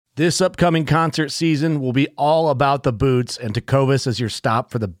This upcoming concert season will be all about the boots, and Tecovas is your stop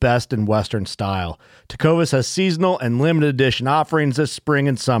for the best in Western style. Tecovas has seasonal and limited edition offerings this spring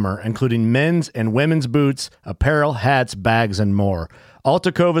and summer, including men's and women's boots, apparel, hats, bags, and more. All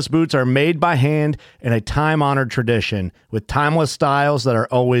Tecovas boots are made by hand in a time-honored tradition with timeless styles that are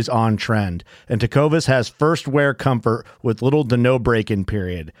always on trend. And Tecovas has first wear comfort with little to no break-in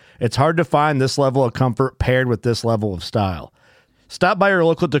period. It's hard to find this level of comfort paired with this level of style. Stop by your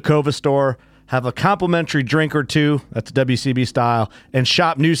local Tecovas store, have a complimentary drink or two, that's WCB style, and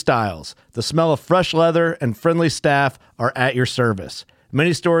shop new styles. The smell of fresh leather and friendly staff are at your service.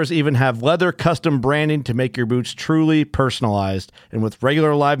 Many stores even have leather custom branding to make your boots truly personalized. And with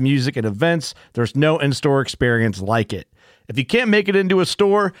regular live music and events, there's no in-store experience like it. If you can't make it into a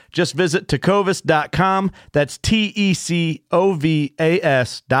store, just visit tecovas.com. That's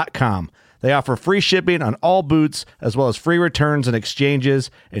TECOVAS.com. They offer free shipping on all boots, as well as free returns and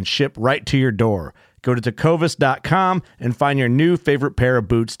exchanges, and ship right to your door. Go to tecovas.com and find your new favorite pair of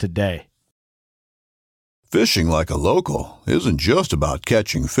boots today. Fishing like a local isn't just about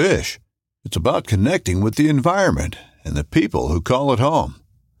catching fish. It's about connecting with the environment and the people who call it home.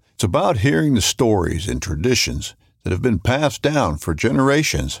 It's about hearing the stories and traditions that have been passed down for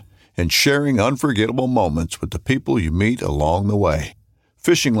generations and sharing unforgettable moments with the people you meet along the way.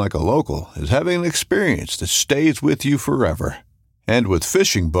 Fishing like a local is having an experience that stays with you forever. And with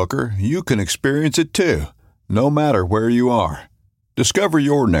Fishing Booker, you can experience it too, no matter where you are. Discover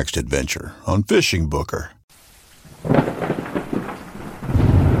your next adventure on Fishing Booker.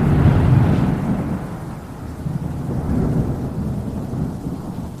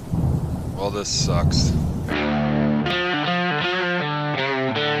 Well, this sucks.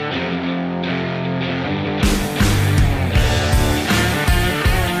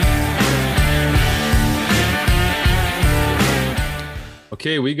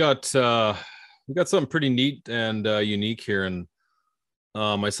 Okay, we got something pretty neat and unique here, and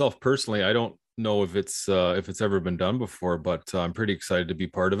myself personally, I don't know if it's ever been done before, but I'm pretty excited to be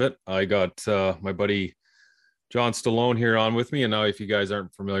part of it. I got my buddy John Stallone here on with me, and now if you guys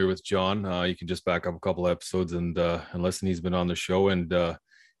aren't familiar with John, you can just back up a couple episodes and listen. He's been on the show, and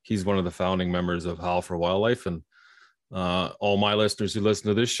he's one of the founding members of Howl for Wildlife, and all my listeners who listen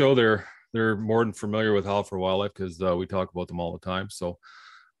to this show, they're more than familiar with Howl for Wildlife because we talk about them all the time. So,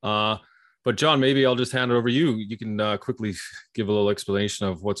 but John, maybe I'll just hand it over to you. You can quickly give a little explanation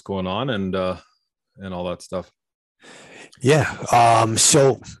of what's going on and all that stuff. Yeah.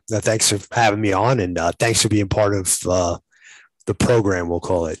 So thanks for having me on, and thanks for being part of the program, we'll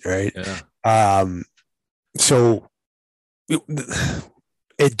call it, right? Yeah. So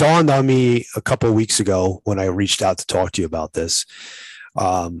it dawned on me a couple of weeks ago when I reached out to talk to you about this,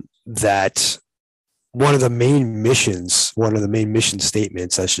 that one of the main mission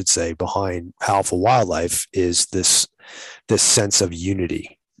statements, I should say, behind Howl for Wildlife is this sense of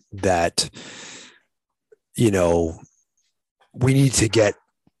unity that, we need to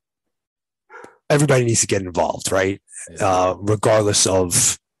everybody needs to get involved, right? Regardless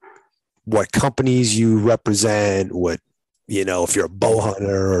of what companies you represent, if you're a bow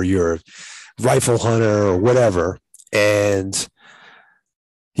hunter or you're a rifle hunter or whatever. And,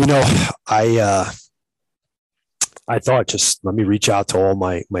 I thought, just let me reach out to all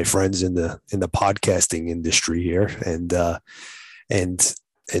my friends in the podcasting industry here and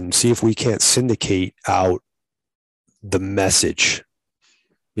see if we can't syndicate out the message,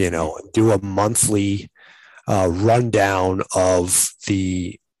 do a monthly rundown of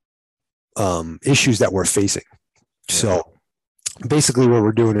the issues that we're facing. So basically what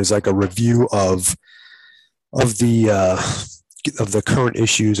we're doing is like a review of the current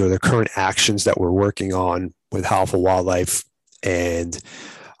issues or the current actions that we're working on with Howl for Wildlife, and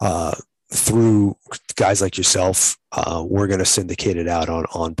through guys like yourself, we're going to syndicate it out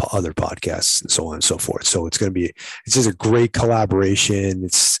on other podcasts and so on and so forth. So it's just a great collaboration.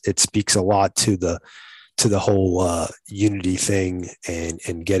 It speaks a lot to the whole unity thing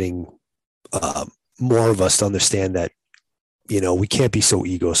and getting more of us to understand that, we can't be so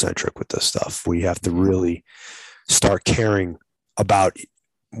egocentric with this stuff. We have to really start caring about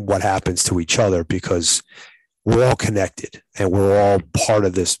what happens to each other, because we're all connected and we're all part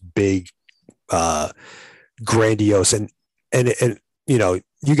of this big, grandiose and you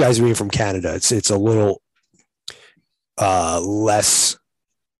guys being from Canada, it's a little less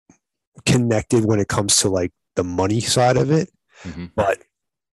connected when it comes to like the money side of it. Mm-hmm. But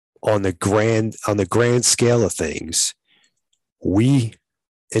on the grand scale of things, we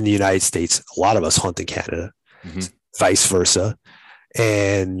in the United States, a lot of us hunt in Canada, mm-hmm. vice versa.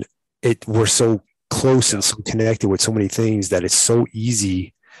 And we're so close and so connected with so many things that it's so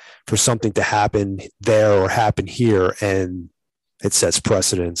easy for something to happen there or happen here, and it sets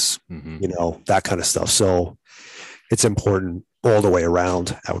precedence, you know, that kind of stuff. So it's important all the way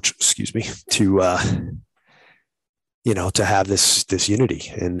around. Ouch, excuse me. To you know, to have this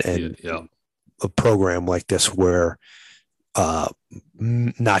unity and a program like this where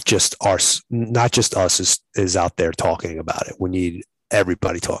not just us is out there talking about it. We need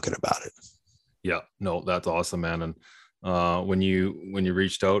everybody talking about it. Yeah, no, that's awesome, man. And when you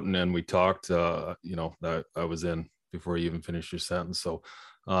reached out and then we talked, you know, that I was in before you even finished your sentence. So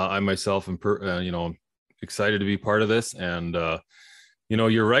I myself am, you know, excited to be part of this. And you know,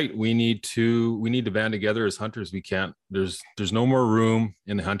 you're right. We need to band together as hunters. We can't. There's no more room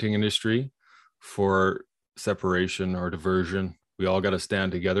in the hunting industry for separation or diversion. We all got to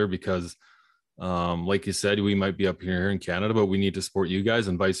stand together because, like you said, we might be up here in Canada, but we need to support you guys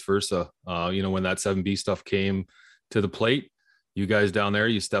and vice versa. You know, when that 7B stuff came to the plate, you guys down there,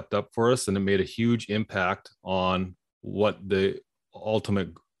 you stepped up for us, and it made a huge impact on what the ultimate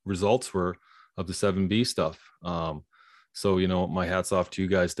results were of the 7B stuff. So, you know, my hat's off to you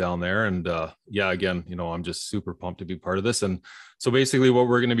guys down there. And yeah, again, you know, I'm just super pumped to be part of this. And so basically what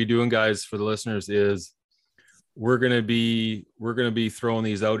we're going to be doing, guys, for the listeners is we're going to be throwing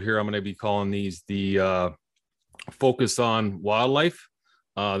these out here. I'm going to be calling these the Focus on Wildlife.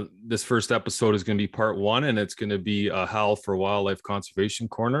 This first episode is going to be part 1, and it's going to be a Howl for Wildlife Conservation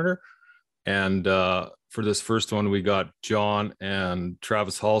Corner. And for this first one, we got John and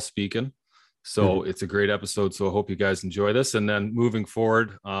Travis Hall speaking. So it's a great episode. So I hope you guys enjoy this. And then moving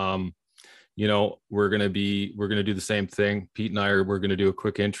forward, you know, we're going to do the same thing. Pete and we're going to do a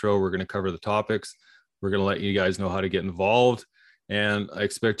quick intro. We're going to cover the topics. We're going to let you guys know how to get involved. And I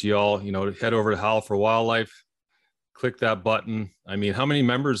expect you all, you know, to head over to Howl for Wildlife, click that button. I mean, how many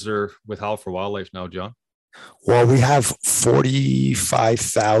members are with Howl for Wildlife now, John? Well, we have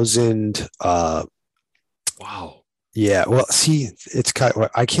 45,000. Wow. Yeah, well, see, it's kind of,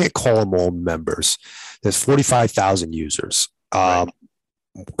 I can't call them all members. There's 45,000 users.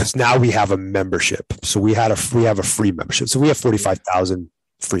 Because now we have a membership. So we have a free membership. So we have 45,000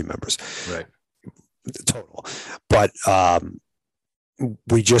 free members. Right. Total. But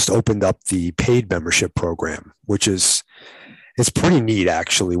we just opened up the paid membership program, which is, it's pretty neat,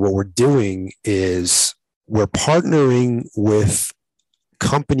 actually. What we're doing is we're partnering with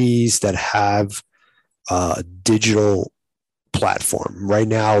companies that have a digital platform. Right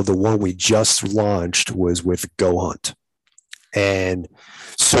now, the one we just launched was with GoHunt. And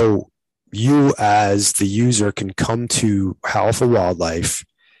so you as the user can come to Howl for Wildlife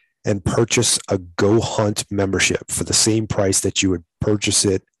and purchase a GoHunt membership for the same price that you would purchase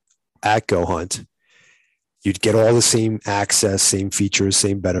it at GoHunt. You'd get all the same access, same features,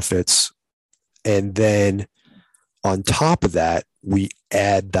 same benefits. And then on top of that, we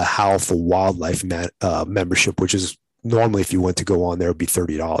add the Howl for Wildlife membership, which is normally, if you went to go on there, it would be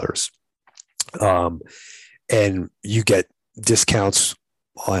 $30. And you get discounts,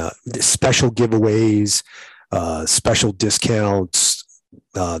 special giveaways, special discounts.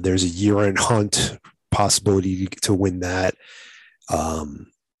 There's a year-end hunt possibility to win that. And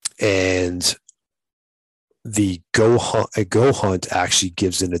the GoHunt actually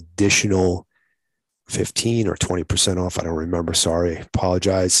gives an additional 15 or 20% off. I don't remember. Sorry.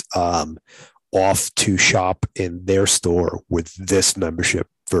 Apologize. Off to shop in their store with this membership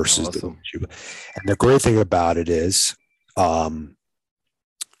versus the membership. And the great thing about it is a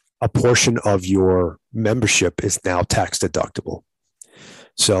portion of your membership is now tax deductible.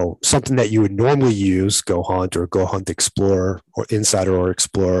 So something that you would normally use, GoHunt or GoHunt Explorer or Insider or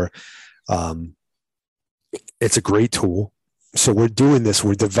Explorer, it's a great tool. So we're doing this.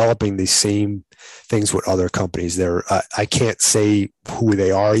 We're developing these same things with other companies. I can't say who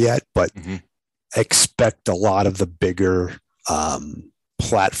they are yet, but expect a lot of the bigger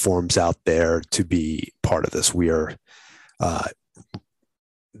platforms out there to be part of this. We are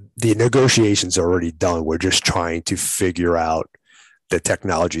the negotiations are already done. We're just trying to figure out the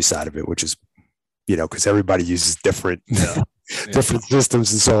technology side of it, which is, you know, because everybody uses different different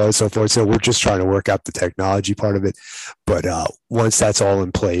systems and so on and so forth. So we're just trying to work out the technology part of it. But once that's all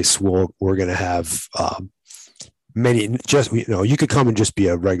in place, we're going to have many. Just, you know, you could come and just be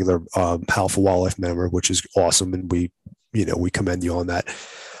a regular Howl for Wildlife member, which is awesome, and we commend you on that.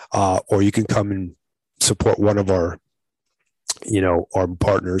 Or you can come and support one of our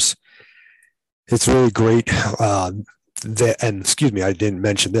partners. It's really great. And excuse me, I didn't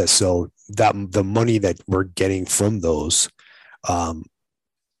mention this. So that the money that we're getting from those, GoHunt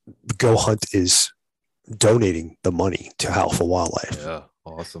is donating the money to Howl for Wildlife. Yeah,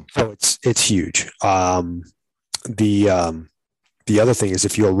 awesome. So it's huge. The other thing is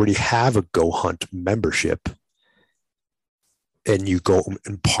if you already have a Go Hunt membership and you go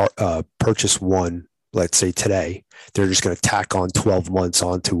and purchase one, let's say today, they're just going to tack on 12 months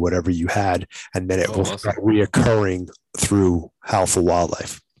onto whatever you had, and then it will start reoccurring through Howl for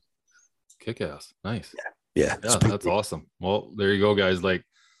Wildlife. Kick-ass. Nice. Yeah, that's awesome. Well, there you go, guys. Like,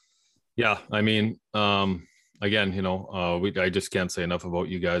 yeah, I mean, again, I just can't say enough about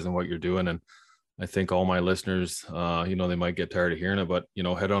you guys and what you're doing. And I think all my listeners, they might get tired of hearing it, but,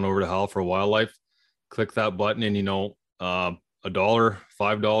 head on over to Howl for Wildlife, click that button, and, $1,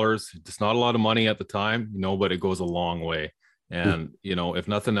 $5, it's not a lot of money at the time, but it goes a long way. And, if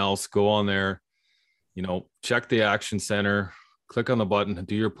nothing else, go on there, check the Action Center, click on the button and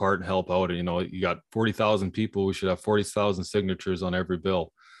do your part and help out. You got 40,000 people. We should have 40,000 signatures on every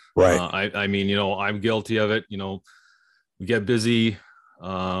bill. Right. I mean, I'm guilty of it. We get busy,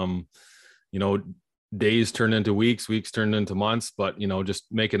 days turn into weeks turn into months, but, just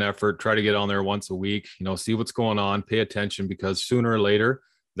make an effort, try to get on there once a week, see what's going on, pay attention, because sooner or later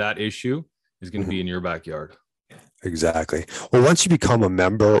that issue is going to be in your backyard. Exactly. Well, once you become a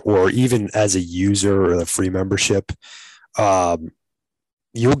member, or even as a user or a free membership,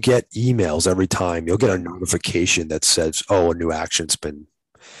 you'll get emails every time. You'll get a notification that says, "Oh, a new action's been,"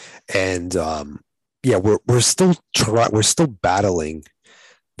 and we're still battling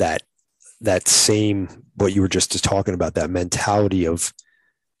that same, what you were just talking about, that mentality of,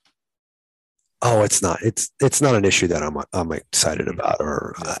 oh, it's not an issue that I'm excited about,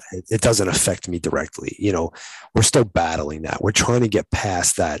 or it doesn't affect me directly. We're still battling that. We're trying to get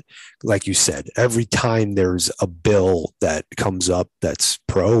past that. Like you said, every time there's a bill that comes up that's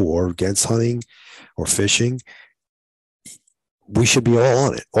pro or against hunting or fishing, we should be all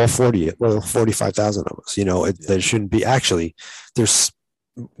on it. All 45,000 of us. There shouldn't be. Actually, there's,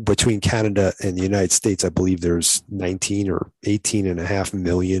 between Canada and the United States, I believe there's 19 or 18.5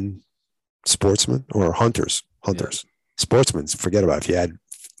 million sportsmen or hunters. Sportsmen, forget about it. If you had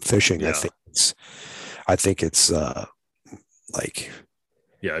fishing, I think it's like,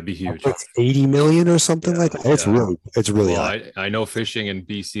 it'd be huge. 80 million or something like that. It's really high. I know fishing in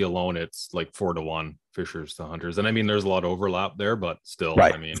BC alone, it's like 4-1 fishers to hunters. And I mean, there's a lot of overlap there, but still,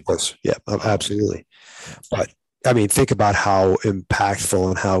 right. I mean, of course. Yeah, absolutely. But I mean, think about how impactful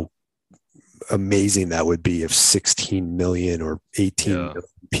and how amazing that would be if 16 million or 18 million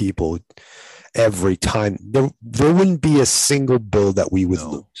people every time. There wouldn't be a single bill that we would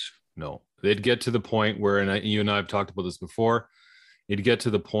lose. No, they'd get to the point where, and you and I have talked about this before, you'd get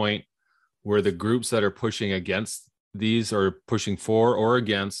to the point where the groups that are pushing against these, or pushing for or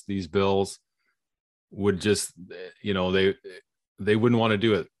against these bills, would just, they wouldn't want to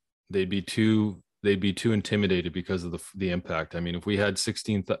do it. They'd be too intimidated because of the impact. I mean, if we had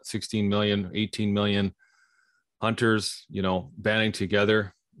 16 million, 18 million hunters, banding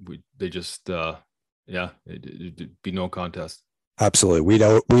together, it'd be no contest. Absolutely.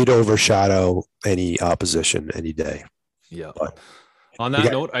 We'd overshadow any opposition any day. Yeah. But on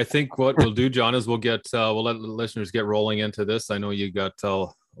that note, I think what we'll do, John, is we'll let the listeners get rolling into this. I know you got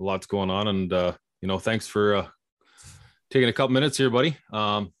lots going on, and thanks for taking a couple minutes here, buddy.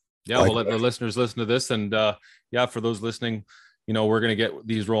 We'll let the listeners listen to this, and for those listening, we're going to get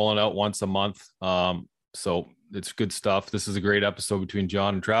these rolling out once a month. So it's good stuff. This is a great episode between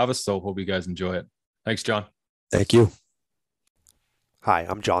John and Travis, so hope you guys enjoy it. Thanks, John. Thank you. Hi,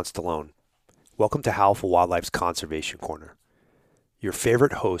 I'm John Stallone. Welcome to Howl for Wildlife's Conservation Corner. Your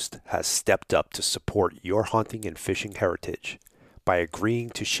favorite host has stepped up to support your hunting and fishing heritage by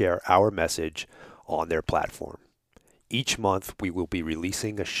agreeing to share our message on their platform. Each month, we will be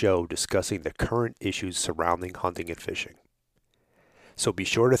releasing a show discussing the current issues surrounding hunting and fishing. So be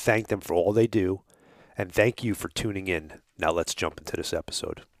sure to thank them for all they do, and thank you for tuning in. Now let's jump into this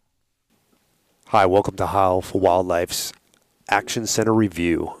episode. Hi, welcome to Howl for Wildlife's Action Center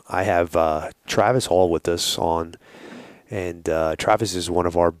Review. I have Travis Hall with us on, and Travis is one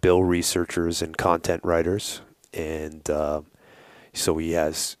of our bill researchers and content writers, and so he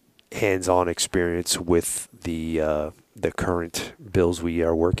has hands-on experience with the current bills we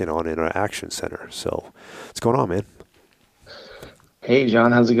are working on in our Action Center. So what's going on, man? Hey,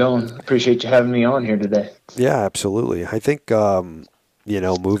 John, how's it going? Appreciate you having me on here today. Yeah, absolutely. I think,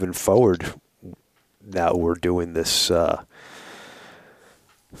 moving forward, now we're doing this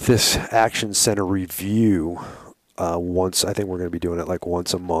this Action Center review once. I think we're going to be doing it like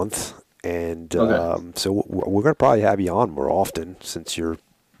once a month. And so we're going to probably have you on more often since you're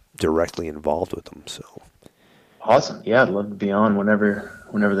directly involved with them. So awesome. Yeah, I'd love to be on whenever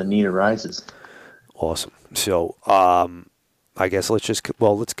the need arises. Awesome. So I guess let's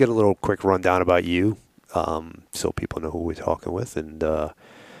get a little quick rundown about you. so people know who we're talking with, and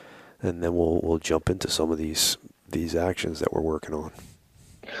then we'll jump into some of these actions that we're working on.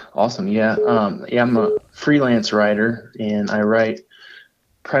 Awesome. Yeah. I'm a freelance writer, and I write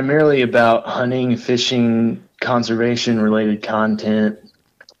primarily about hunting, fishing, conservation related content.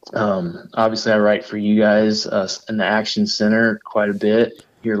 Obviously I write for you guys in the Action Center quite a bit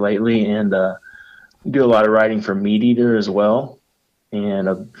here lately, and do a lot of writing for Meat Eater as well. And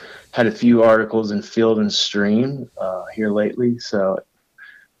I've had a few articles in Field and Stream here lately. So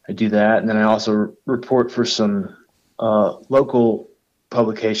I do that. And then I also report for some local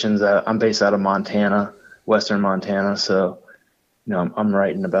publications. I'm based out of Montana, Western Montana. So, I'm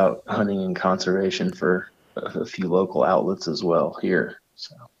writing about hunting and conservation for a few local outlets as well here.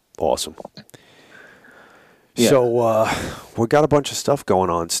 So awesome. Yeah. So we got a bunch of stuff going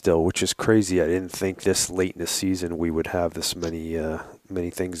on still, which is crazy. I didn't think this late in the season we would have this many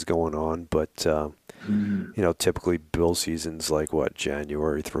things going on, but typically bill season's like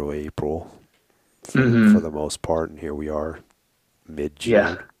January through April for the most part, and here we are mid-June.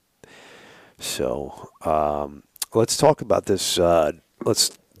 Yeah. So let's talk about this. The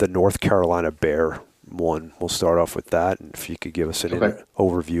North Carolina bear one. We'll start off with that, and if you could give us an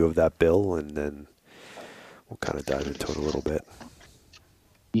overview of that bill, and then we'll kind of dive into it a little bit.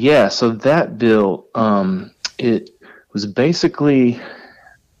 Yeah, so that bill, it was basically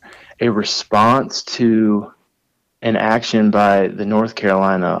a response to an action by the North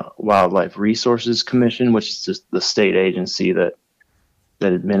Carolina Wildlife Resources Commission, which is just the state agency that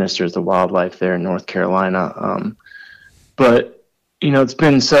administers the wildlife there in North Carolina. But it's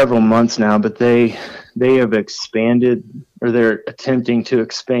been several months now, but they have expanded, or they're attempting to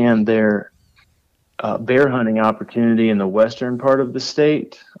expand their bear hunting opportunity in the western part of the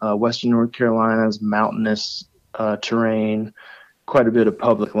state. Western North Carolina's mountainous terrain, quite a bit of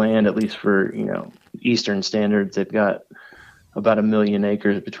public land, at least for Eastern standards. They've got about 1 million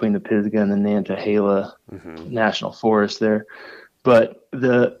acres between the Pisgah and the Nantahala National Forest there. But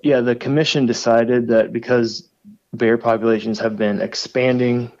the commission decided that because bear populations have been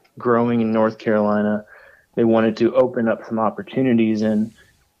expanding, growing in North Carolina, they wanted to open up some opportunities in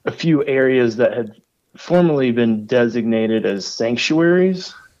a few areas that had formerly been designated as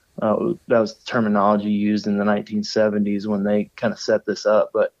sanctuaries. That was the terminology used in the 1970s when they kind of set this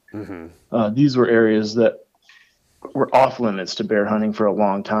up. But these were areas that were off limits to bear hunting for a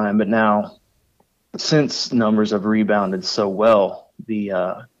long time. But now, since numbers have rebounded so well,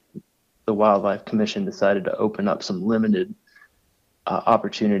 the Wildlife Commission decided to open up some limited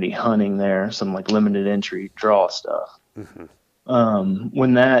opportunity hunting there, some like limited entry draw stuff.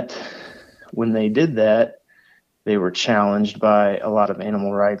 When they did that, they were challenged by a lot of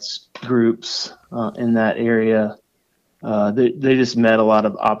animal rights groups in that area. They just met a lot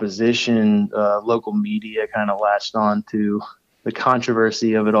of opposition. Local media kind of latched on to the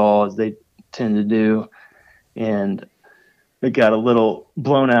controversy of it all, as they tend to do, and it got a little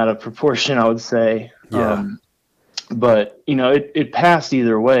blown out of proportion, I would say. Yeah. But it passed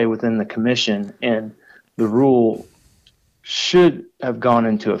either way within the commission, and the rule should have gone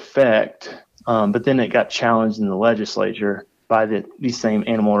into effect. But then it got challenged in the legislature by these same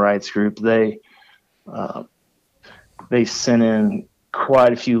animal rights group. They sent in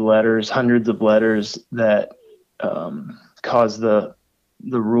quite a few letters, hundreds of letters, that caused the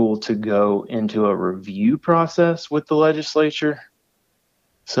rule to go into a review process with the legislature.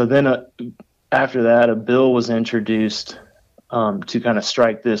 So then after that, a bill was introduced to kind of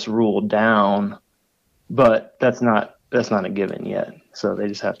strike this rule down, but that's not a given yet. So they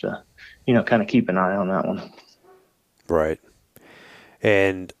just have to, kind of keep an eye on that one. Right.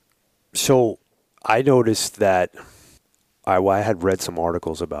 And so I noticed that I had read some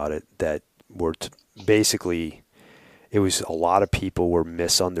articles about it that were basically, it was a lot of people were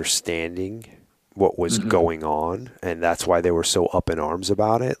misunderstanding what was going on, and that's why they were so up in arms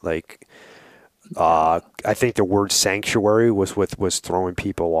about it. Like, I think the word sanctuary was throwing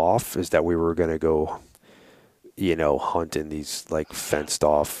people off, is that we were going to go, hunt in these like fenced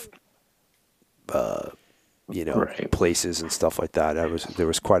off, places and stuff like that. There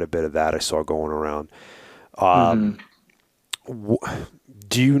was quite a bit of that I saw going around.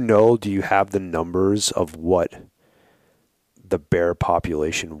 Do you have the numbers of what the bear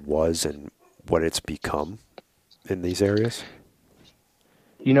population was and what it's become in these areas?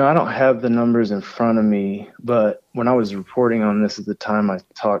 I don't have the numbers in front of me, but when I was reporting on this at the time, I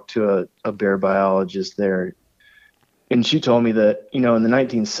talked to a bear biologist there, and she told me that, in the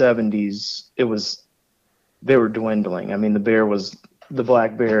 1970s, they were dwindling. I mean, the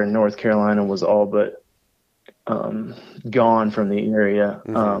black bear in North Carolina was all but gone from the area.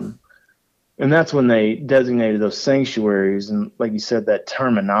 And that's when they designated those sanctuaries. And like you said, that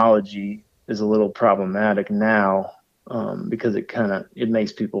terminology is a little problematic now, because it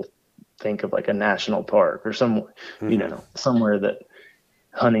makes people think of like a national park or somewhere that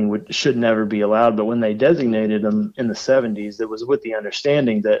hunting should never be allowed. But when they designated them in the 70s, it was with the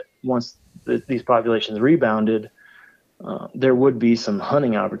understanding that once these populations rebounded, there would be some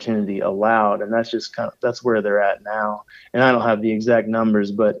hunting opportunity allowed. And that's where they're at now. And I don't have the exact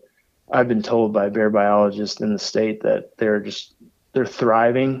numbers, but I've been told by bear biologists in the state that they're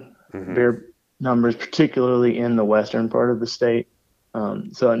thriving. Bear numbers, particularly in the western part of the state.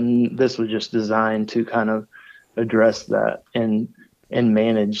 This was just designed to kind of address that and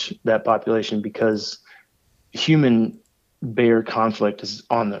manage that population, because human bear conflict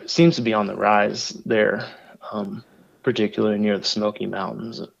seems to be on the rise there, particularly near the Smoky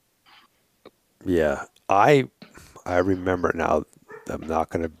Mountains. Yeah, I remember now.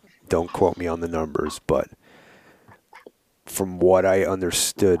 Don't quote me on the numbers, but from what I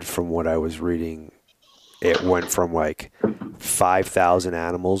understood from what I was reading, it went from like 5,000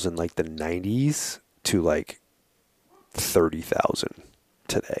 animals in like the 90s to like 30,000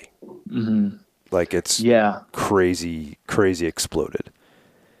 today. Like it's crazy exploded.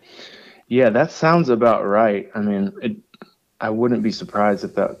 Yeah, that sounds about right. I mean, I wouldn't be surprised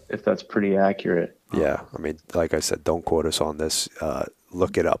if that's pretty accurate. Yeah, I mean, like I said, don't quote us on this.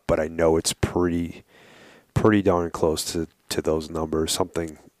 Look it up, but I know it's pretty darn close to those numbers.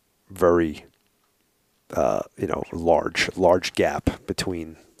 Something very, large gap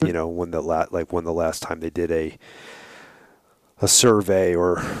between when the last time they did a survey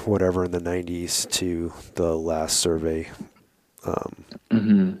or whatever in the 90s to the last survey.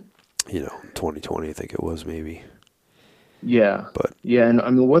 2020, I think it was maybe. Yeah. But yeah, and I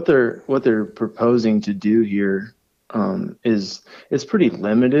mean what they're proposing to do here is pretty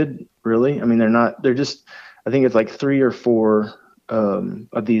limited, really. I mean I think it's like 3 or 4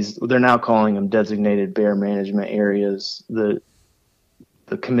 of these. They're now calling them designated bear management areas. The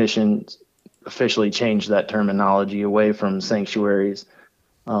commission officially changed that terminology away from sanctuaries,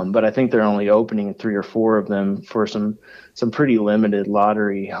 but I think they're only opening 3 or 4 of them for some pretty limited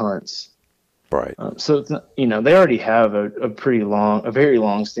lottery hunts. Right. So it's not, they already have a very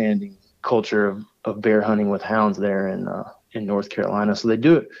long-standing culture of bear hunting with hounds there in North Carolina. So they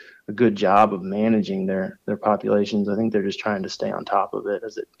do a good job of managing their populations. I think they're just trying to stay on top of it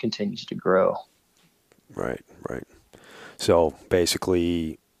as it continues to grow. Right. So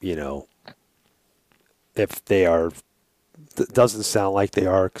basically, if they are, it doesn't sound like they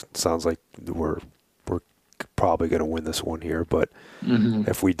are. It sounds like we're probably going to win this one here. But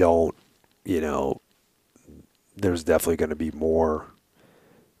if we don't, there's definitely going to be more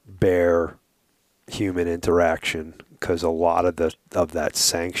bear human interaction, because a lot of that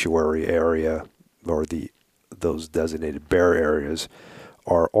sanctuary area or those designated bear areas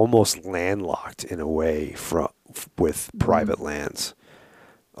are almost landlocked in a way with private lands.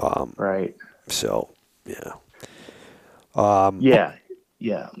 Right. So yeah.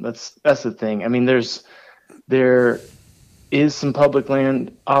 Yeah. That's the thing. I mean, there is some public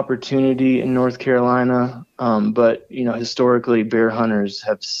land opportunity in North Carolina, but historically bear hunters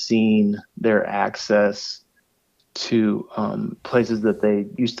have seen their access to places that they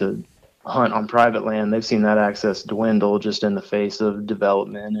used to hunt on private land. They've seen that access dwindle just in the face of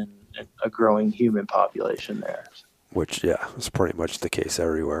development and a growing human population there. Which is pretty much the case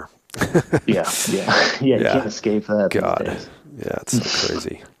everywhere. Yeah. You can't escape that. God, yeah, it's so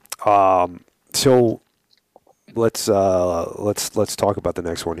crazy. So let's talk about the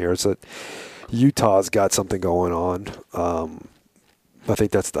next one here. It's that Utah's got something going on. I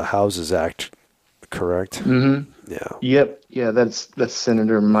think that's the Houses Act, correct? Mm-hmm. Yeah. Yep. Yeah, that's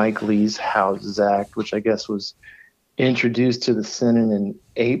Senator Mike Lee's Houses Act, which I guess was introduced to the Senate in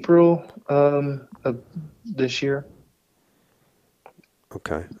April of this year.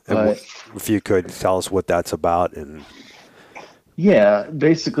 Okay. And if you could tell us what that's about. And yeah,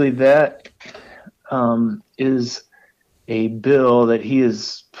 basically that is a bill that he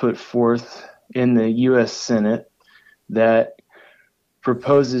has put forth in the U.S. Senate that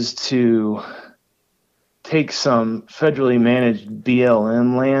proposes to take some federally managed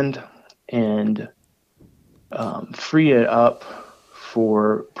BLM land and free it up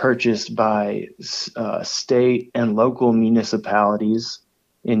for purchase by state and local municipalities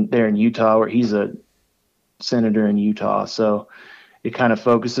in Utah, where he's a senator in Utah. So it kind of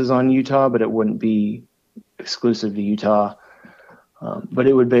focuses on Utah, but it wouldn't be exclusive to Utah. But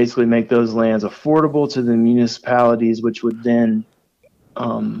it would basically make those lands affordable to the municipalities, which would then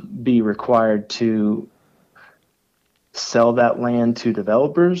be required to sell that land to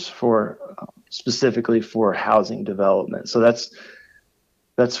developers for specifically for housing development. So that's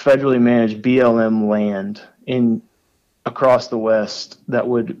federally managed BLM land in across the West that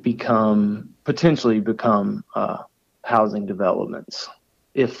would potentially become housing developments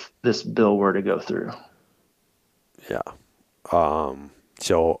if this bill were to go through. Yeah.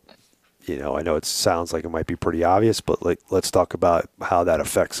 So, I know it sounds like it might be pretty obvious, but let's talk about how that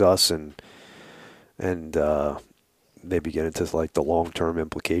affects us and maybe get into like the long-term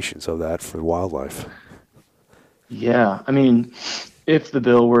implications of that for wildlife. Yeah. I mean, if the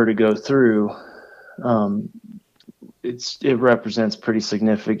bill were to go through, it represents pretty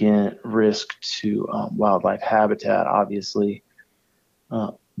significant risk to wildlife habitat, obviously,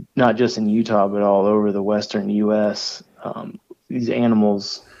 not just in Utah, but all over the Western U.S. These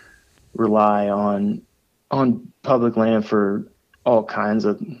animals rely on public land for all kinds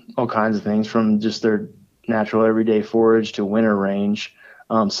of things, from just their natural everyday forage to winter range.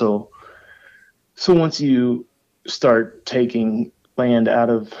 So once you start taking land out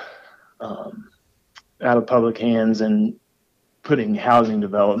of public hands and putting housing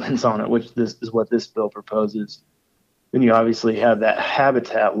developments on it, which this is what this bill proposes, then you obviously have that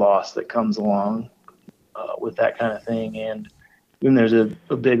habitat loss that comes along with that kind of thing. And then there's a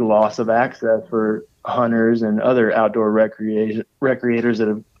big loss of access for hunters and other outdoor recreators that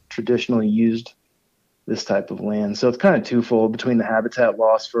have traditionally used this type of land. So it's kind of twofold between the habitat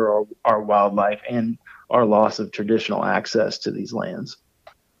loss for our wildlife and our loss of traditional access to these lands.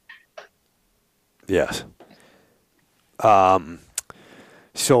 Yes.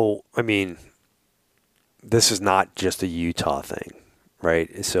 So, I mean, this is not just a Utah thing,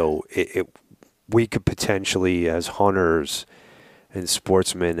 right? So we could potentially, as hunters and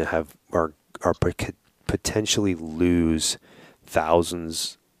sportsmen, are potentially lose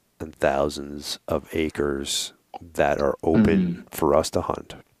thousands and thousands of acres that are open for us to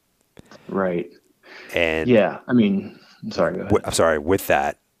hunt. Right. And yeah, I mean, I'm sorry, go ahead. With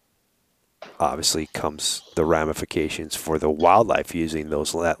that, obviously comes the ramifications for the wildlife using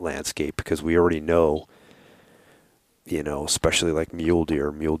that landscape, because we already know, especially like mule deer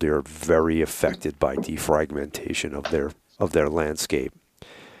are very affected by defragmentation of their landscape.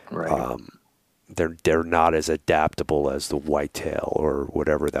 Right. They're not as adaptable as the whitetail or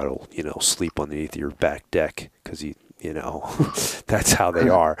whatever that'll sleep underneath your back deck, because that's how they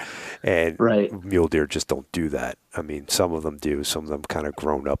are. And right. Mule deer just don't do that. I mean, some of them do. Some of them kind of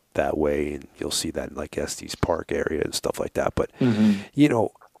grown up that way, and you'll see that in like Estes Park area and stuff like that. But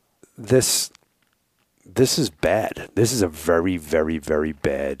this is bad. This is a very, very, very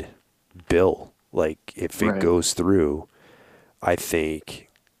bad bill. Like, if it goes through, I think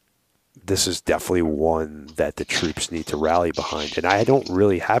this is definitely one that the troops need to rally behind. And I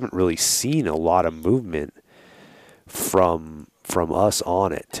haven't really seen a lot of movement from us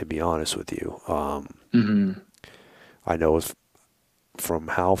on it, to be honest with you. I know from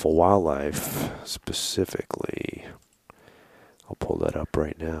Howell Wildlife specifically. I'll pull that up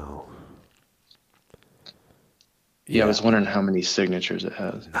right now. Yeah, I was wondering how many signatures it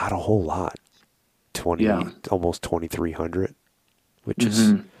has. Not a whole lot. Almost 2,300, which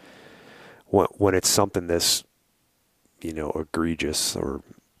is when it's something this, egregious or,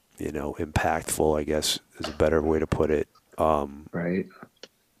 impactful, I guess is a better way to put it. Right.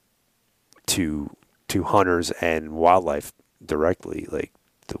 To hunters and wildlife directly, like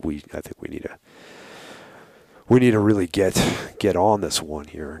I think we need to really get on this one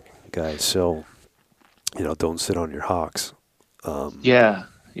here, guys. So, don't sit on your hocks. Yeah,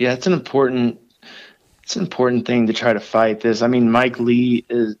 it's an important thing to try to fight this. I mean, Mike Lee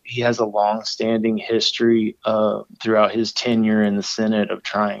has a long-standing history throughout his tenure in the Senate of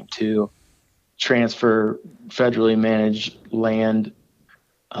trying to transfer federally managed land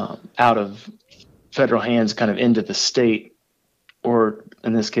out of federal hands kind of into the state, or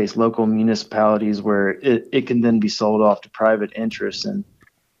in this case, local municipalities, where it can then be sold off to private interests. And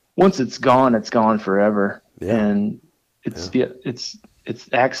once it's gone forever. Yeah. And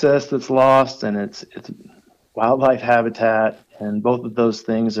it's access that's lost, and it's wildlife habitat, and both of those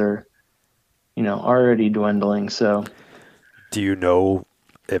things are, already dwindling. So, do you know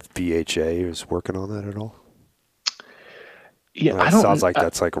if BHA is working on that at all? Yeah, it sounds like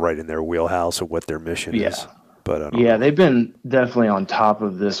that's like right in their wheelhouse of what their mission is. But I don't know. They've been definitely on top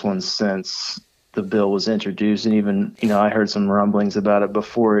of this one since the bill was introduced, and even I heard some rumblings about it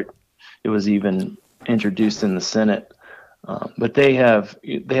before it was even introduced in the Senate. But they have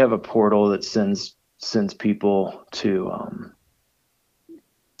a portal that sends people to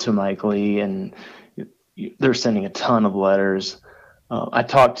Mike Lee, and they're sending a ton of letters. I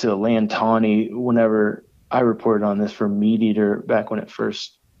talked to Lan Tawney whenever I reported on this for MeatEater back when it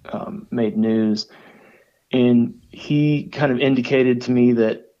first made news, and he kind of indicated to me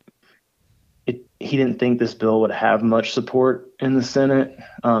that he didn't think this bill would have much support in the Senate,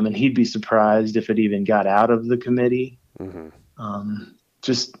 and he'd be surprised if it even got out of the committee.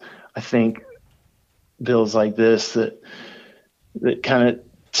 I think bills like this that kind of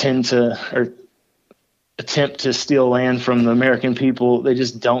tend to or attempt to steal land from the American people, they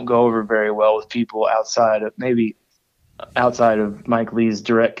just don't go over very well with people outside of Mike Lee's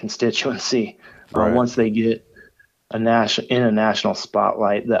direct constituency. Right. Once they get in a national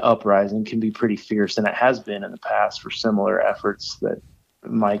spotlight, the uprising can be pretty fierce, and it has been in the past for similar efforts that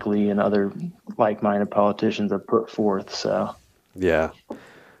Mike Lee and other like-minded politicians have put forth. So, yeah,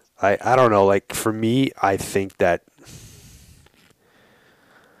 I don't know. Like for me, I think that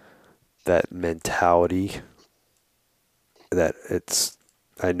mentality that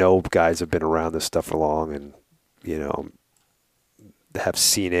I know guys have been around this stuff for long and, have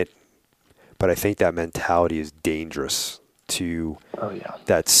seen it, but I think that mentality is dangerous to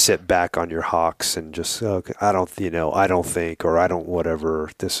that sit back on your hocks and just, I don't think, or I don't, whatever,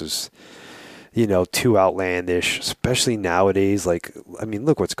 this is, too outlandish, especially nowadays. Like, I mean,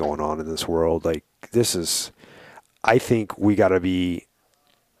 look what's going on in this world. Like I think we got to be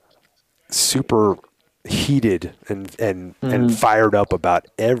super heated and fired up about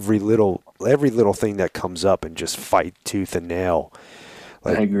every little thing that comes up and just fight tooth and nail.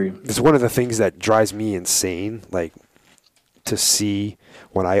 Like, I agree. It's one of the things that drives me insane, like to see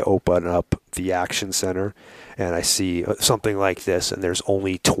when I open up the Action Center and I see something like this and there's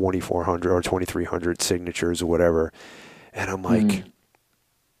only 2,400 or 2,300 signatures or whatever. And I'm like,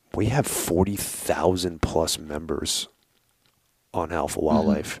 we have 40,000 plus members on Alpha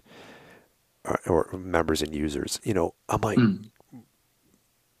Wildlife. Or members and users, I'm like,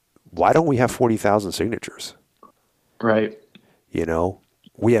 why don't we have 40,000 signatures? Right.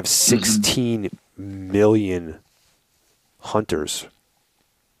 We have 16 million hunters.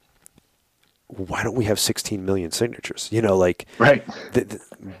 Why don't we have 16 million signatures? Right.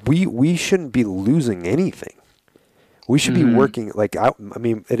 We shouldn't be losing anything. We should be working. Like, I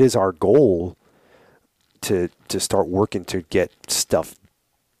mean, it is our goal to start working to get stuff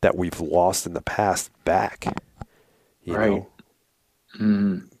that we've lost in the past back, you know,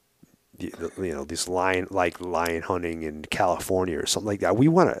 these lion hunting in California or something like that. We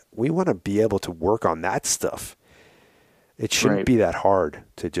want to be able to work on that stuff. It shouldn't be that hard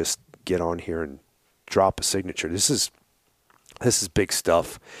to just get on here and drop a signature. This is big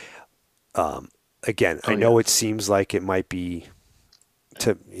stuff. Again, I know it seems like it might be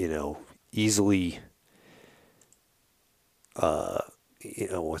easily,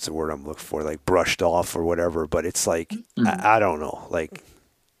 what's the word I'm looking for? Like brushed off or whatever, but it's like, I don't know. Like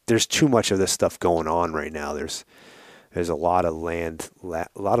there's too much of this stuff going on right now. There's a lot of land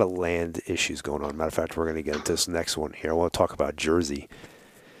issues going on. Matter of fact, we're going to get into this next one here. I want to talk about Jersey.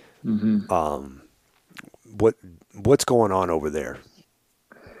 What's going on over there?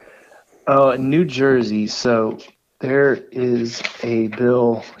 New Jersey. So there is a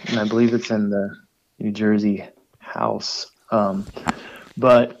bill, and I believe it's in the New Jersey House.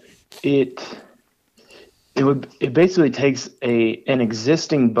 But it basically takes an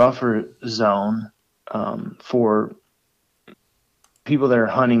existing buffer zone for people that are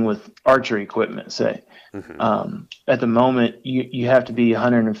hunting with archery equipment, say. At the moment, you have to be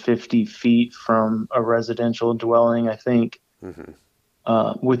 150 feet from a residential dwelling, I think.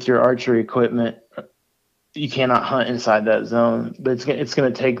 With your archery equipment, you cannot hunt inside that zone. But it's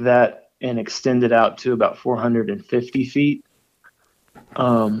going to take that and extend it out to about 450 feet.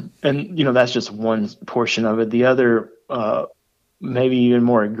 And that's just one portion of it. The other, maybe even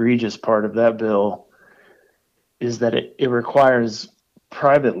more egregious part of that bill is that it requires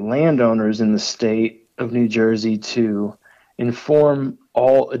private landowners in the state of New Jersey to inform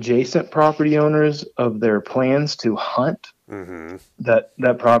all adjacent property owners of their plans to hunt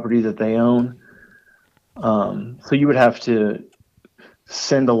that property that they own. So you would have to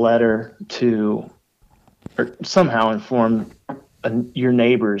send a letter to, or somehow inform your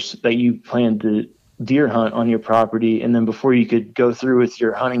neighbors that you plan to deer hunt on your property, and then before you could go through with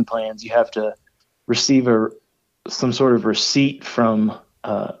your hunting plans, you have to receive some sort of receipt from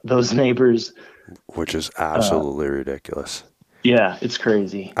those neighbors, which is absolutely ridiculous. Yeah, it's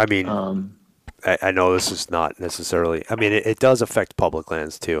crazy. I mean, I know this is not necessarily. I mean, it does affect public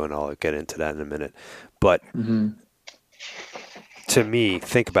lands too, and I'll get into that in a minute. But to me,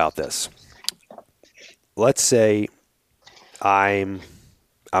 think about this. Let's say I'm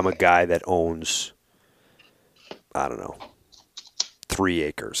a guy that owns, I don't know, 3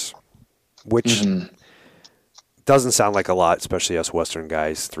 acres, which doesn't sound like a lot, especially us Western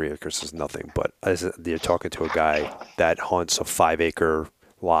guys. 3 acres is nothing. But as you're talking to a guy that hunts a 5-acre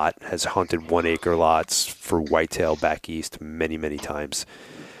lot, has hunted 1-acre lots for whitetail back east many, many times.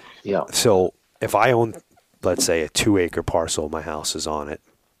 Yeah. So if I own, let's say, a 2-acre parcel, my house is on it,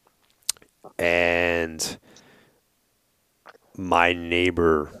 and my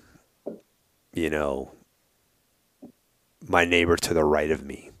neighbor, my neighbor to the right of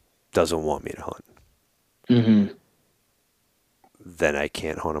me doesn't want me to hunt, Mm-hmm. then I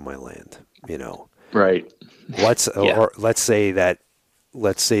can't hunt on my land, Right. Or let's say that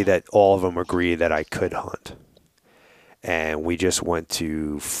all of them agree that I could hunt, and we just went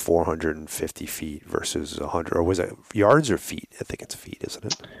to 450 feet versus 100, or was it yards or feet? I think it's feet, isn't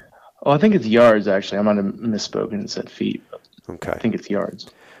it? Oh, I think it's yards, actually. I might have misspoken and said feet. But Okay. I think it's yards.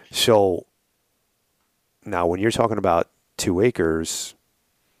 So now when you're talking about 2 acres,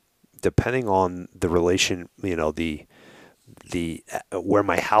 depending on the relation, the where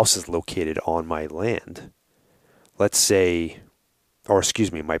my house is located on my land, let's say, or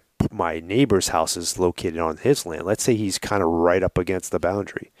excuse me, my neighbor's house is located on his land. Let's say he's kind of right up against the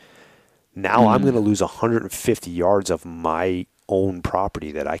boundary. Now I'm going to lose 150 yards of my own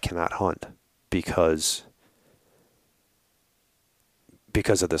property that I cannot hunt because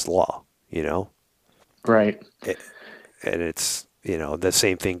of this law, Right. And it's, the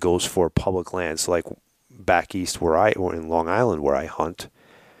same thing goes for public lands. Like back east or in Long Island where I hunt,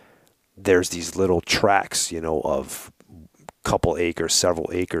 there's these little tracts, of couple acres, several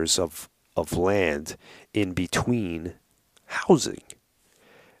acres of land in between housing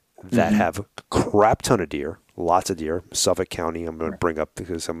that have a crap ton of deer, lots of deer. Suffolk County, I'm going to bring up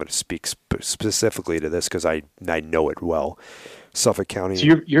because I'm going to speak specifically to this because I know it well. Suffolk County. So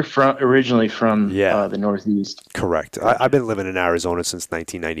you're originally from the Northeast. Correct. I've been living in Arizona since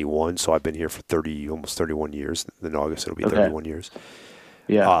 1991, so I've been here for almost 31 years. In August it'll be 31 years.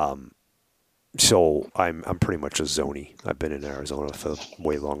 Yeah. So I'm pretty much a zonie. I've been in Arizona for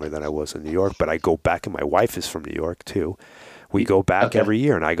way longer than I was in New York, but I go back, and my wife is from New York too. We go back every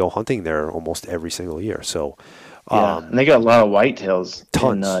year, and I go hunting there almost every single year. So, and they got a lot of whitetails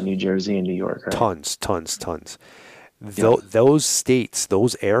tons. in New Jersey and New York, right? Tons. Those states,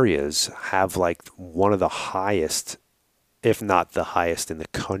 those areas have like one of the highest, if not the highest in the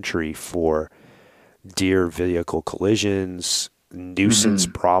country for deer vehicle collisions, nuisance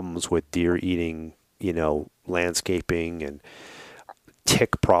problems with deer eating, landscaping, and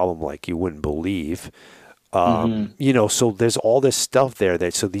tick problem like you wouldn't believe. So there's all this stuff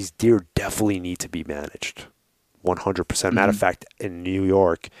there so these deer definitely need to be managed 100%. Matter of fact, in New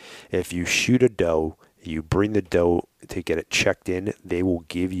York, if you shoot a doe, you bring the doe to get it checked in, they will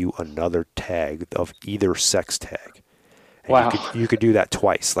give you another tag of either sex tag. And wow. You could do that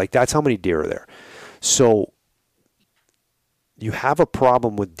twice. Like, that's how many deer are there. So you have a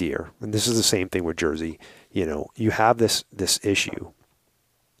problem with deer, and this is the same thing with Jersey. You have this issue,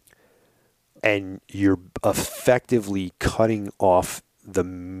 and you're effectively cutting off the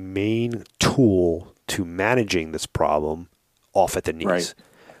main tool to managing this problem off at the knees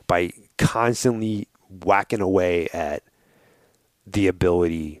by constantly whacking away at the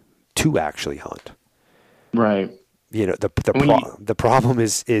ability to actually hunt. Right. The problem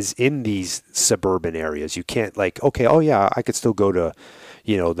is in these suburban areas. You can't I could still go to,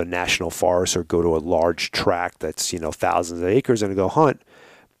 the national forest or go to a large tract that's, thousands of acres and go hunt,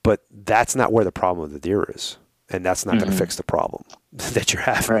 but that's not where the problem of the deer is. And that's not going to fix the problem that you're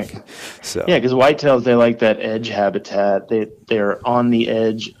having. Right. So yeah, because whitetails, they like that edge habitat. They're on the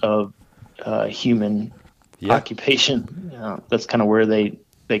edge of human occupation. That's kind of where they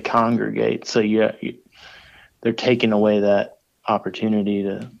congregate. So they're taking away that opportunity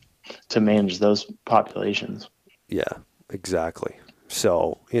to manage those populations. Yeah, exactly.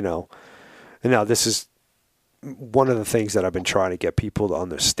 So, and now this is one of the things that I've been trying to get people to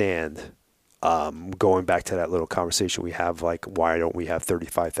understand, going back to that little conversation we have, like, why don't we have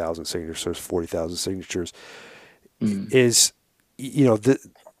 35,000 signatures, 40,000 signatures, is,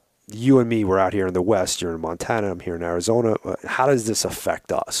 you and me, we're out here in the West, you're in Montana, I'm here in Arizona. How does this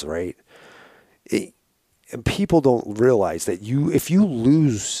affect us, right? And people don't realize that if you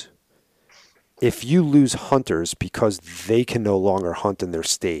lose hunters because they can no longer hunt in their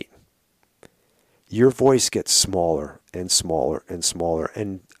state, your voice gets smaller and smaller and smaller,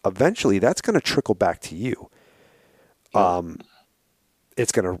 and eventually that's going to trickle back to you.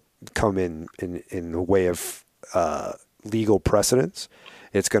 It's going to come in the way of legal precedents.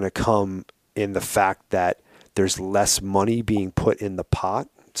 It's going to come in the fact that there's less money being put in the pot.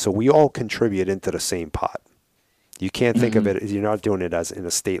 So we all contribute into the same pot. You can't think of it, you're not doing it as in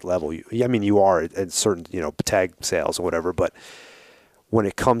a state level. You are at certain, tag sales or whatever, but when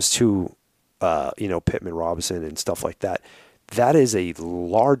it comes to, Pittman Robertson and stuff like that, that is a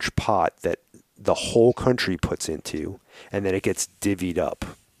large pot that the whole country puts into, and then it gets divvied up.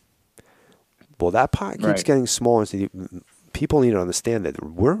 Well, that pot keeps getting smaller. So people need to understand that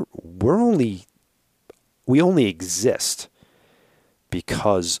we only exist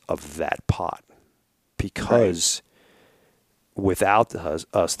because of that pot. Because without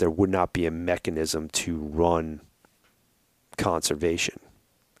us, there would not be a mechanism to run conservation.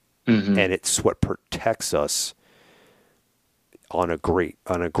 And it's what protects us on a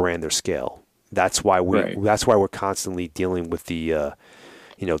grander scale. That's why we're constantly dealing with the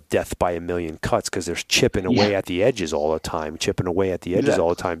death by a million cuts, because they're chipping away at the edges all the time,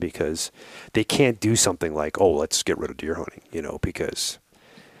 because they can't do something like, oh, let's get rid of deer hunting, because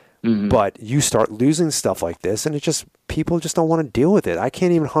but you start losing stuff like this, and people just don't want to deal with it. I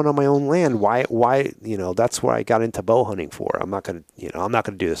can't even hunt on my own land. Why, that's what I got into bow hunting for. I'm not going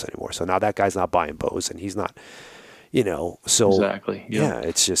to do this anymore. So now that guy's not buying bows, and he's not, so exactly. Yeah,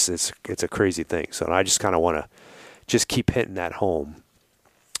 it's a crazy thing. So I just kind of want to just keep hitting that home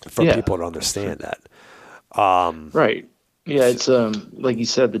for people to understand that. Right. Yeah. It's, like you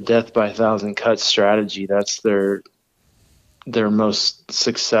said, the death by 1,000 cuts strategy. That's their most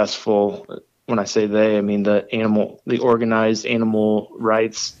successful. When I say they, I mean the organized animal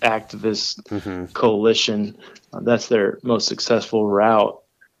rights activist coalition. That's their most successful route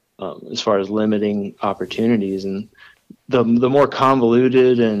as far as limiting opportunities. And the more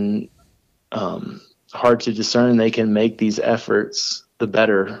convoluted and hard to discern they can make these efforts, the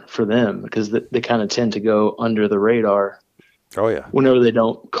better for them, because they kind of tend to go under the radar. Oh yeah. Whenever they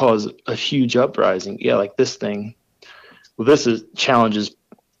don't cause a huge uprising. Yeah, like this thing. Well, this challenges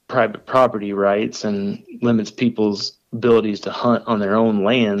private property rights and limits people's abilities to hunt on their own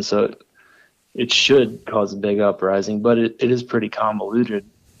land. So it should cause a big uprising, but it is pretty convoluted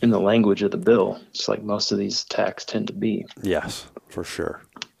in the language of the bill, just like most of these attacks tend to be. Yes, for sure.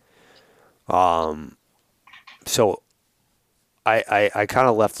 So I kind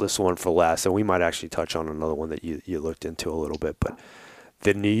of left this one for last, and we might actually touch on another one that you looked into a little bit, but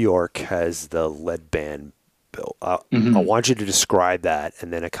the New York has the lead ban bill. I want you to describe that,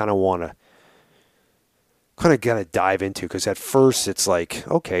 and then I kind of want to dive into, because at first it's like,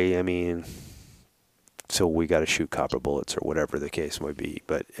 okay, I mean, so we got to shoot copper bullets or whatever the case might be,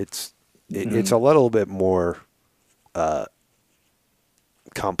 but it's a little bit more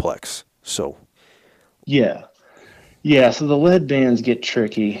complex. So yeah, so the lead bans get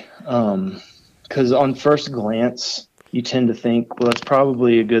tricky because on first glance you tend to think, well, it's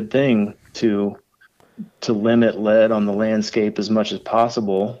probably a good thing to limit lead on the landscape as much as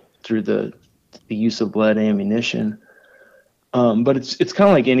possible through the use of lead ammunition. But it's kind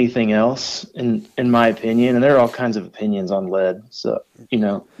of like anything else, in my opinion, and there are all kinds of opinions on lead. So,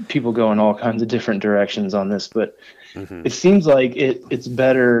 people go in all kinds of different directions on this, but it seems like it's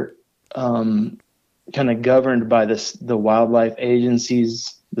better kind of governed by the wildlife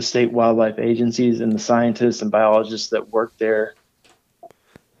agencies, the state wildlife agencies, and the scientists and biologists that work there.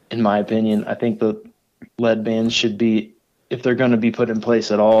 In my opinion, I think the lead bans should be, if they're going to be put in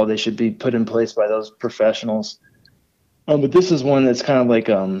place at all, they should be put in place by those professionals. But this is one that's kind of like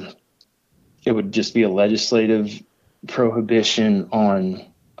it would just be a legislative prohibition on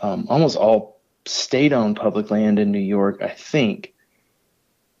almost all state-owned public land in New York, I think.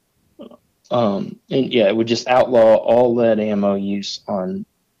 And yeah, it would just outlaw all lead ammo use on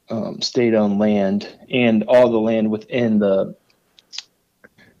state-owned land and all the land within the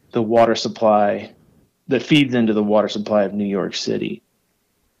water supply that feeds into the water supply of New York City.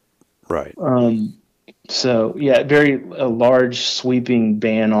 Right. So yeah, a large sweeping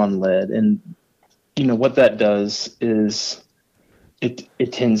ban on lead. And what that does is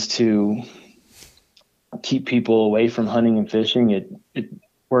it tends to keep people away from hunting and fishing. It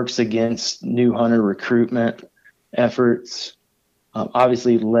works against new hunter recruitment efforts.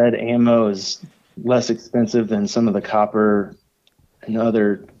 Obviously lead ammo is less expensive than some of the copper and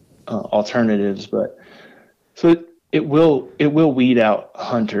other alternatives, but so it will weed out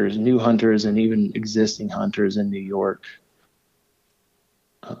hunters, new hunters, and even existing hunters in New York.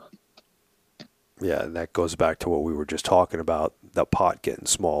 Yeah, and that goes back to what we were just talking about, the pot getting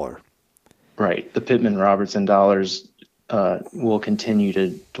smaller. Right. The Pittman Robertson dollars will continue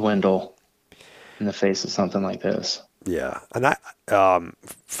to dwindle in the face of something like this. Yeah. And I,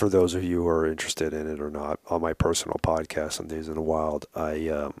 for those of you who are interested in it or not, on my personal podcast on Days in the Wild,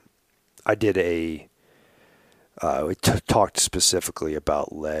 I did a We talked specifically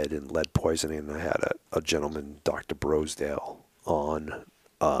about lead and lead poisoning, and I had a gentleman, Dr. Brosdale, on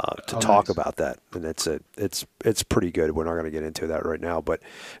to talk about that, and it's pretty good. We're not going to get into that right now, but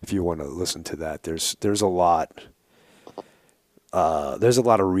if you want to listen to that, there's a lot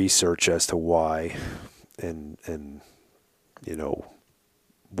of research as to why and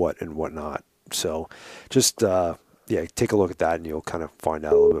what and what not. So just take a look at that, and you'll kind of find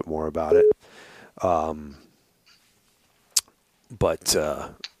out a little bit more about it. But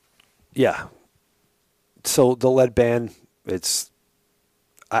so the lead ban, it's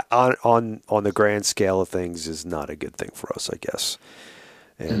on the grand scale of things, is not a good thing for us, I guess.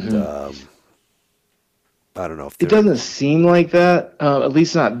 And I don't know if it doesn't seem like that. At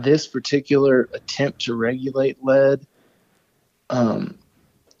least not this particular attempt to regulate lead.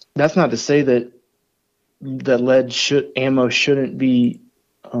 That's not to say that ammo shouldn't be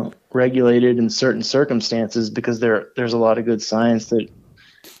regulated in certain circumstances, because there's a lot of good science that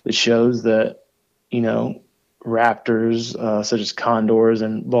shows that, raptors such as condors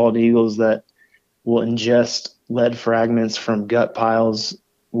and bald eagles that will ingest lead fragments from gut piles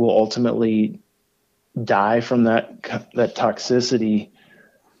will ultimately die from that toxicity.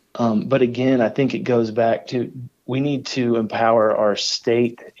 But again, I think it goes back to, we need to empower our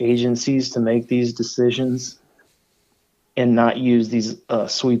state agencies to make these decisions and not use these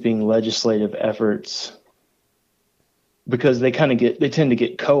sweeping legislative efforts, because they tend to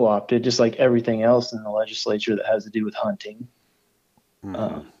get co-opted, just like everything else in the legislature that has to do with hunting.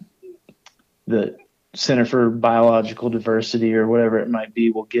 The Center for Biological Diversity or whatever it might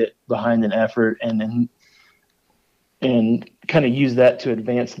be will get behind an effort and kind of use that to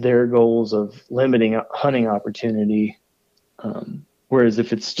advance their goals of limiting hunting opportunity. Whereas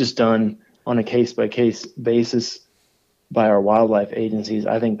if it's just done on a case-by-case basis by our wildlife agencies,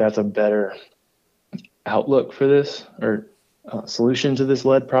 I think that's a better outlook for this, or solution to this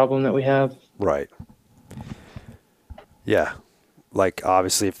lead problem that we have. Right. Yeah. Like,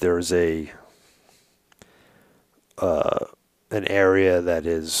 obviously, if there's an area that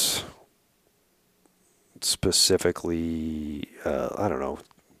is specifically, I don't know,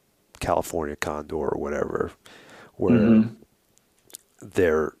 California condor or whatever, where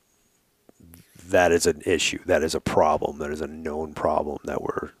that is an issue, that is a problem, that is a known problem that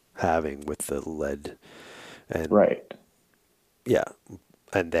we're having with the lead. And right. Yeah.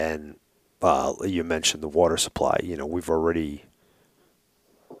 And then you mentioned the water supply. We've already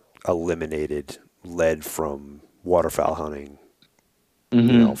eliminated lead from waterfowl hunting.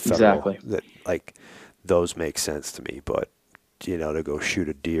 Federal, exactly. That, like, those make sense to me, but to go shoot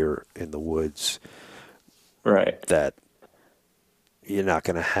a deer in the woods, right, that you're not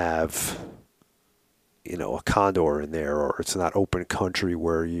going to have a condor in there, or it's not open country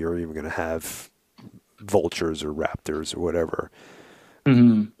where you're even going to have vultures or raptors or whatever.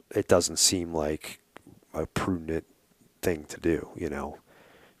 It doesn't seem like a prudent thing to do,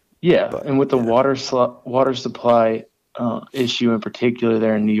 Yeah, but, and with the water supply issue in particular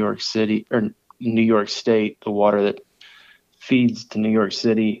there in New York City, or New York State, the water that feeds to New York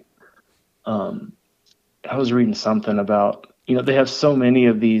City. I was reading something about, they have so many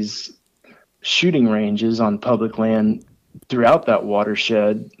of these shooting ranges on public land throughout that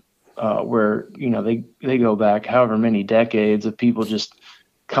watershed, where, they go back however many decades of people just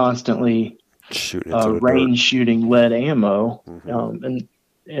constantly shooting lead ammo.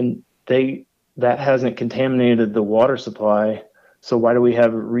 And that hasn't contaminated the water supply. So why do we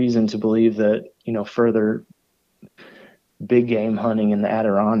have reason to believe that, further big game hunting in the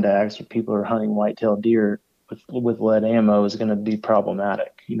Adirondacks, where people are hunting white-tailed deer with lead ammo, is going to be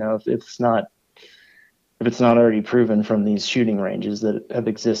problematic? If it's not already proven from these shooting ranges that have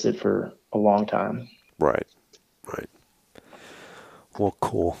existed for a long time. Right. Well,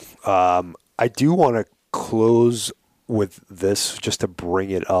 cool. I do want to close with this, just to bring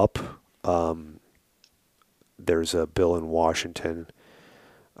it up. There's a bill in Washington.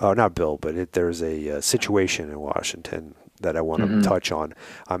 Not bill, but there's a situation in Washington that I want to touch on.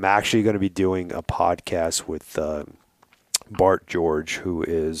 I'm actually going to be doing a podcast with Bart George, who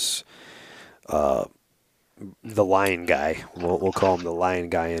is the lion guy. We'll call him the lion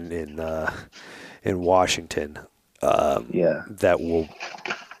guy in Washington. That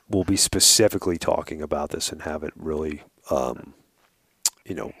will be specifically talking about this and have it really,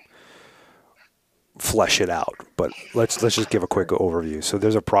 flesh it out. But let's just give a quick overview. So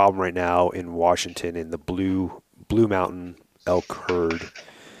there's a problem right now in Washington in the Blue Mountain elk herd,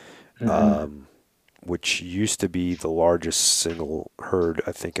 which used to be the largest single herd,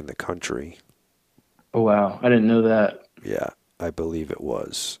 I think, in the country. Oh, wow. I didn't know that. Yeah, I believe it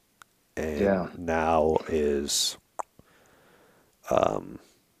was. and now is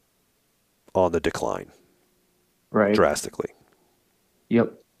on the decline, Right. drastically.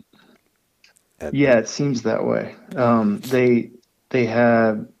 Yep. And Yeah, it seems that way. They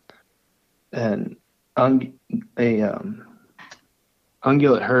have an ungulate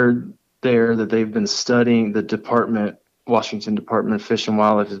herd there that they've been studying. The Washington Department of Fish and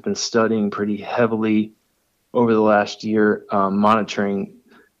Wildlife has been studying pretty heavily over the last year, monitoring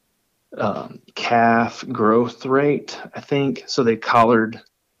calf growth rate, I think. So they collared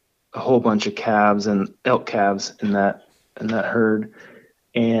a whole bunch of calves and elk calves in that herd,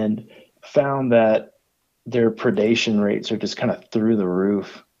 and found that their predation rates are just kind of through the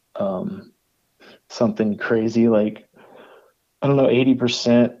roof. Something crazy like, I don't know,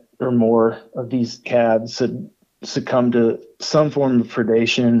 80% or more of these calves had succumbed to some form of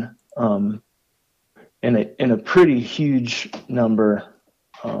predation, and a pretty huge number.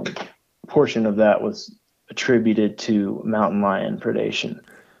 Portion of that was attributed to mountain lion predation.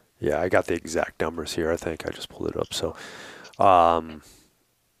 yeah, I got the exact numbers here. I think I just pulled it up. So,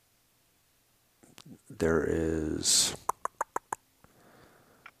 there is.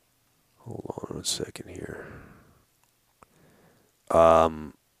 Hold on a second here.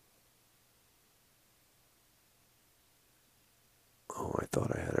 Oh, I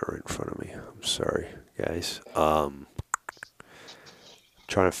thought I had it right in front of me. I'm sorry, guys. Trying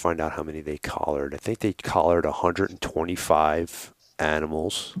to find out how many they collared. I think they collared 125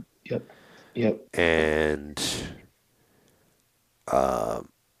 animals. Yep. And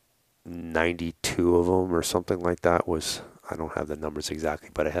 92 of them or something like that was, I don't have the numbers exactly,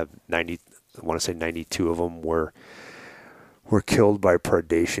 but I want to say 92 of them were killed by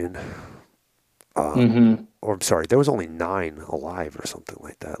predation. Or I'm sorry, there was only 9 alive or something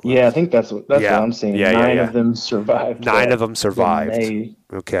like that. Yeah, I think that's what I'm seeing. Yeah, 9 of them survived. 9 of them survived.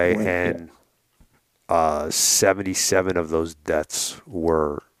 Okay, went, and 77 of those deaths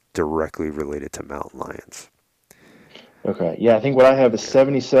were directly related to mountain lions. Okay, yeah, I think what I have is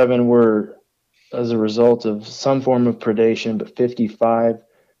 77 were as a result of some form of predation, but 55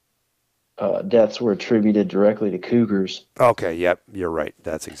 deaths were attributed directly to cougars. Okay, yep, you're right.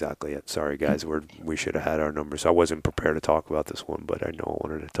 That's exactly it. Sorry, guys, we should have had our numbers. I wasn't prepared to talk about this one, but I know I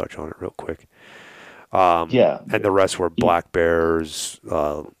wanted to touch on it real quick. Yeah, and the rest were black bears,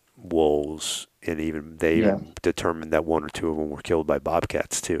 wolves, and even determined that 1 or 2 of them were killed by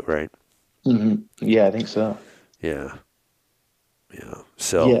bobcats too, right? Mm-hmm. Yeah, I think so. Yeah.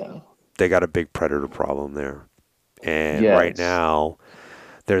 So they got a big predator problem there, and right now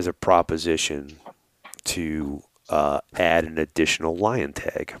there's a proposition to add an additional lion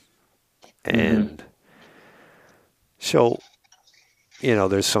tag, and so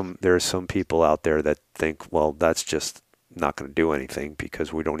there's some people out there that think, well, that's just not going to do anything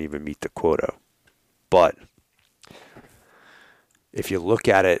because we don't even meet the quota. But if you look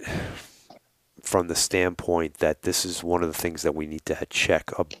at it from the standpoint that this is one of the things that we need to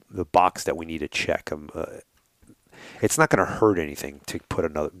check, the box that we need to check, it's not going to hurt anything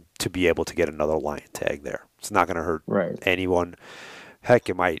to be able to get another lion tag there. It's not going to hurt anyone. Heck,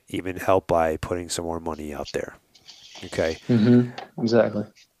 it might even help by putting some more money out there. Okay. Mm-hmm. Exactly.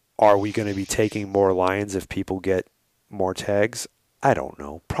 Are we going to be taking more lions if people get more tags? I don't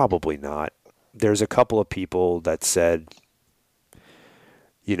know. Probably not. There's a couple of people that said,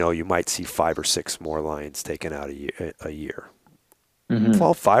 you might see 5 or 6 more lions taken out a year. Mm-hmm.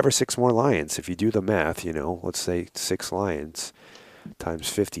 Well, 5 or 6 more lions. If you do the math, let's say 6 lions times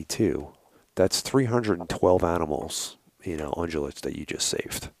 52, that's 312 animals, ungulates that you just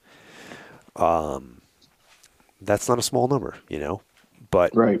saved. That's not a small number,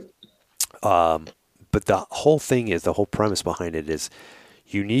 but right. But the whole premise behind it is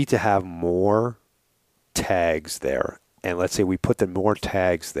you need to have more tags there. And let's say we put the more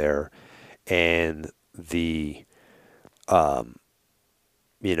tags there and the, in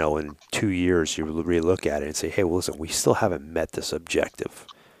 2 years you relook at it and say, hey, well, listen, we still haven't met this objective.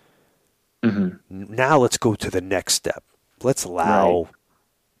 Mm-hmm. Now let's go to the next step. Let's allow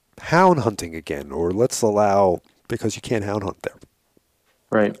hound hunting again, or let's allow, because you can't hound hunt there.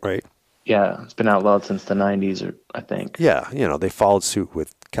 Right. Yeah, it's been outlawed since the 90s, I think. Yeah, they followed suit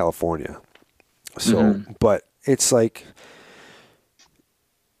with California. So, but it's like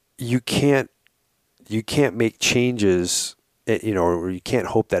you can't make changes or you can't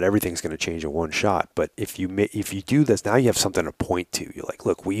hope that everything's going to change in one shot. But if you do this, now you have something to point to. You're like,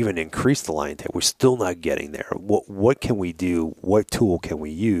 look, we even increased the line take. We're still not getting there. What can we do? What tool can we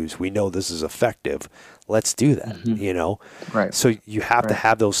use? We know this is effective. Let's do that. Right. So you have to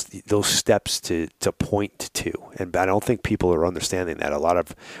have those steps to point to, and I don't think people are understanding that. A lot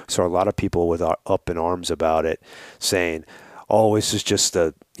of people with up in arms about it, saying, "Oh, this is just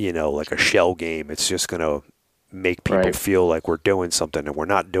like a shell game. It's just going to make people feel like we're doing something and we're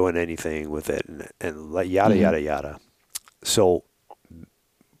not doing anything with it," and yada yada yada. So,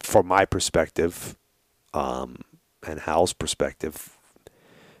 from my perspective, and Hal's perspective,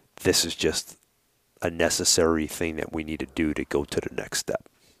 this is just a necessary thing that we need to do to go to the next step.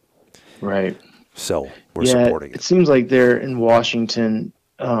 Right. So we're supporting it. It seems like there in Washington,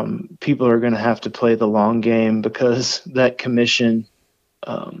 people are going to have to play the long game, because that commission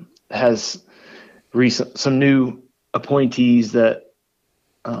has some new appointees that,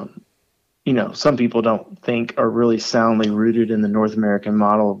 some people don't think are really soundly rooted in the North American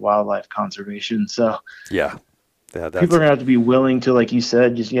model of wildlife conservation. So people are going to have to be willing to, like you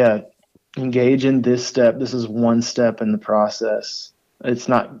said, just engage in this step. This is one step in the process. It's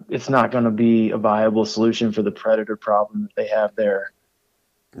not going to be a viable solution for the predator problem that they have there.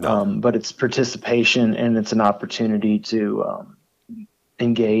 No. But it's participation, and it's an opportunity to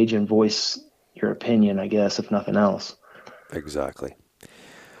engage and voice your opinion, I guess, if nothing else. Exactly.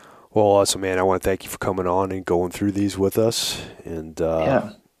 Well, awesome, man. I want to thank you for coming on and going through these with us. And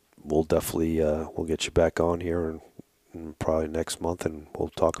we'll definitely we'll get you back on here and probably next month, and we'll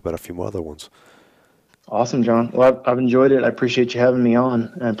talk about a few other ones. Awesome, John. Well, I've enjoyed it. I appreciate you having me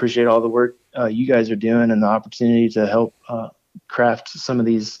on, and I appreciate all the work you guys are doing and the opportunity to help craft some of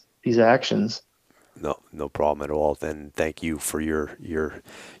these actions. No problem at all. Then thank you for your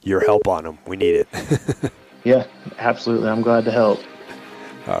help on them. We need it. Yeah, absolutely. I'm glad to help.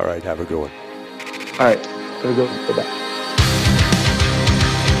 All right. Have a good one. All right. Have a good one. Bye-bye.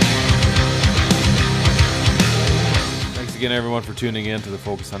 Again, everyone, for tuning in to the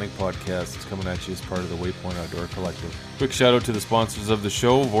Focus Hunting Podcast. It's coming at you as part of the Waypoint Outdoor Collective. Quick shout out to the sponsors of the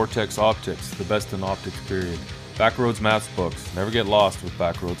show: Vortex Optics, the best in optics, period. Backroads Maps books, never get lost with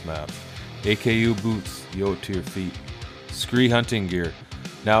Backroads Maps. AKU boots, you owe it to your feet. Scree hunting gear.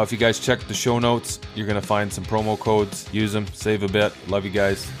 Now, if you guys check the show notes, you're going to find some promo codes. Use them, save a bit. Love you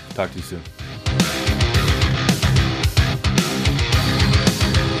guys. Talk to you soon.